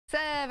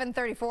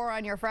7:34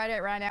 on your Friday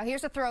right now.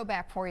 Here's a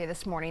throwback for you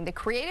this morning. The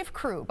creative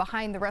crew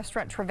behind the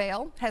restaurant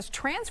Travail has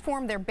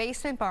transformed their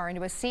basement bar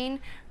into a scene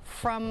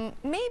from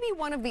maybe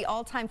one of the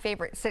all-time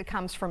favorite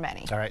sitcoms for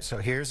many. All right, so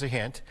here's a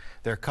hint.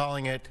 They're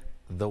calling it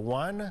The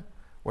One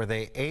Where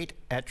They Ate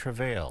at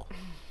Travail.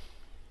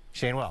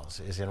 Shayne-Wells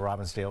is in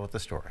Robbinsdale with the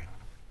story.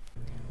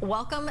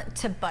 Welcome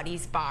to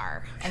Buddy's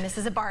Bar, and this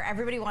is a bar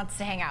everybody wants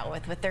to hang out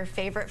with their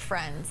favorite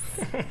friends.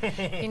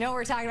 You know,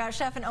 we're talking about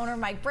chef and owner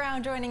Mike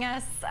Brown joining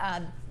us.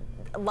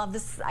 Love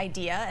this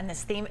idea and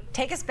this theme.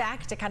 Take us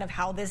back to kind of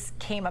how this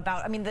came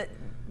about. I mean,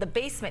 the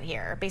basement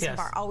here, basement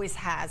bar, always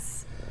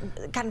has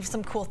kind of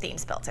some cool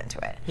themes built into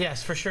it.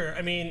 Yes, for sure.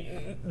 I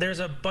mean, there's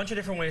a bunch of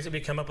different ways that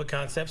we come up with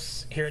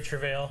concepts here at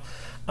Travail.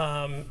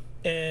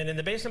 And in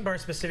the basement bar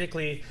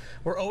specifically,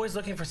 we're always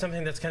looking for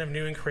something that's kind of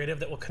new and creative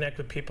that will connect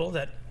with people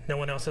that no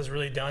one else has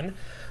really done.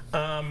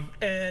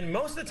 And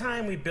most of the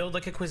time we build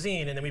like a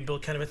cuisine and then we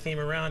build kind of a theme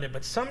around it.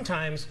 But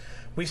sometimes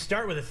we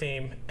start with a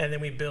theme and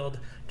then we build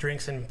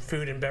drinks and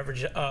food and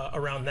beverage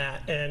around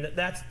that. And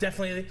that's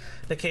definitely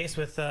the case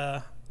with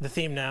the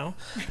theme now.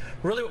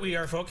 Really what we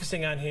are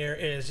focusing on here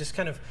is just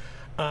kind of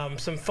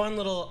some fun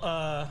little,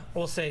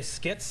 we'll say,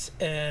 skits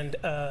and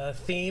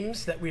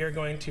themes that we are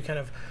going to kind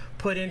of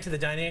put into the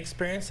dining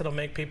experience that'll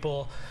make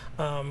people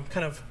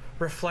kind of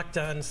reflect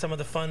on some of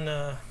the fun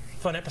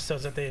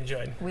episodes that they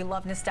enjoyed. We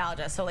love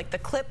nostalgia. So like the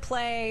clip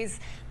plays,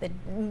 the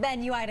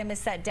menu item is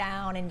set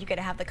down, and you get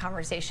to have the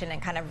conversation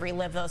and kind of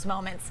relive those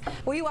moments.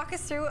 Will you walk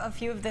us through a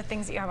few of the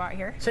things that you have out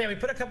here? So yeah, we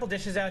put a couple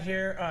dishes out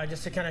here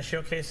just to kind of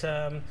showcase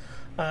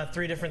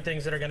 3 different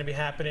things that are going to be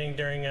happening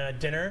during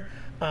dinner.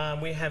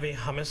 We have a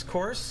hummus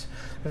course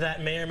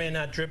that may or may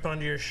not drip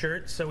onto your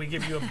shirt, so we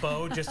give you a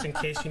bow just in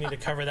case you need to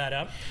cover that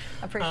up.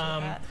 Appreciate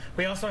that.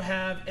 We also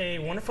have a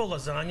wonderful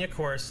lasagna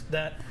course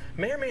that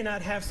may or may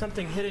not have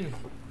something hidden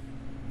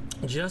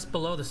just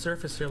below the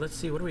surface here. Let's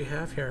see, what do we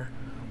have here?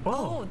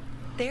 Oh,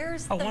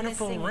 there's a the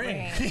wonderful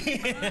ring.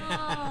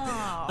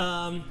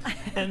 Oh.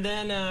 And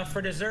then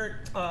for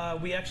dessert,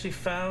 we actually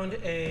found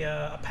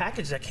a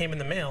package that came in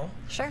the mail.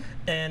 Sure.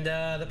 And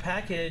the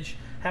package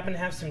happened to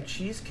have some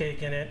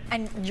cheesecake in it.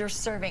 And you're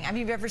serving. I mean,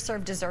 have you ever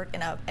served dessert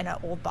in an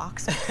old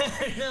box?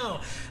 No.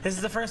 This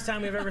is the first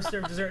time we've ever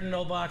served dessert in an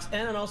old box,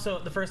 and also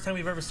the first time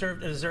we've ever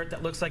served a dessert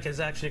that looks like it's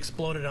actually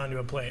exploded onto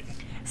a plate.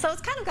 So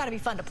it's kind of got to be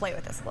fun to play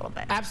with this a little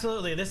bit.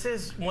 Absolutely. This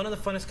is one of the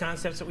funnest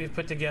concepts that we've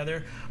put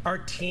together. Our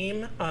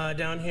team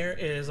down here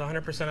is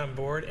 100% on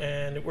board,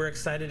 and we're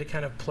excited to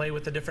kind of play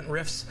with the different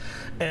riffs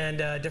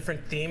and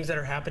different themes that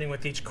are happening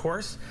with each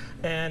course.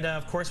 And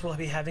of course, we'll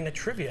be having a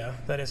trivia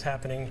that is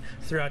happening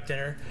throughout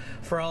dinner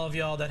for all of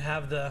y'all that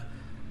have the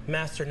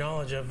master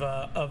knowledge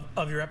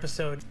of your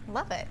episode.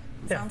 Love it.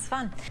 Yeah. Sounds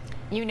fun.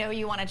 You know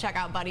you want to check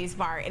out Buddy's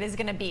Bar. It is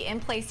going to be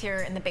in place here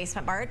in the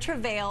basement bar at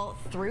Travail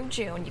through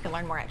June. You can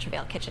learn more at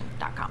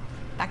travailkitchen.com.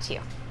 Back to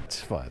you.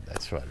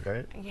 That's fun,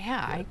 right?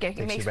 Yeah,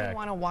 it makes me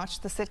want to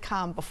watch the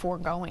sitcom before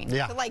going.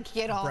 Yeah. To like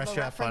get all Brush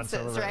the up on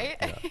some references, of the- right?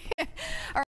 Yeah.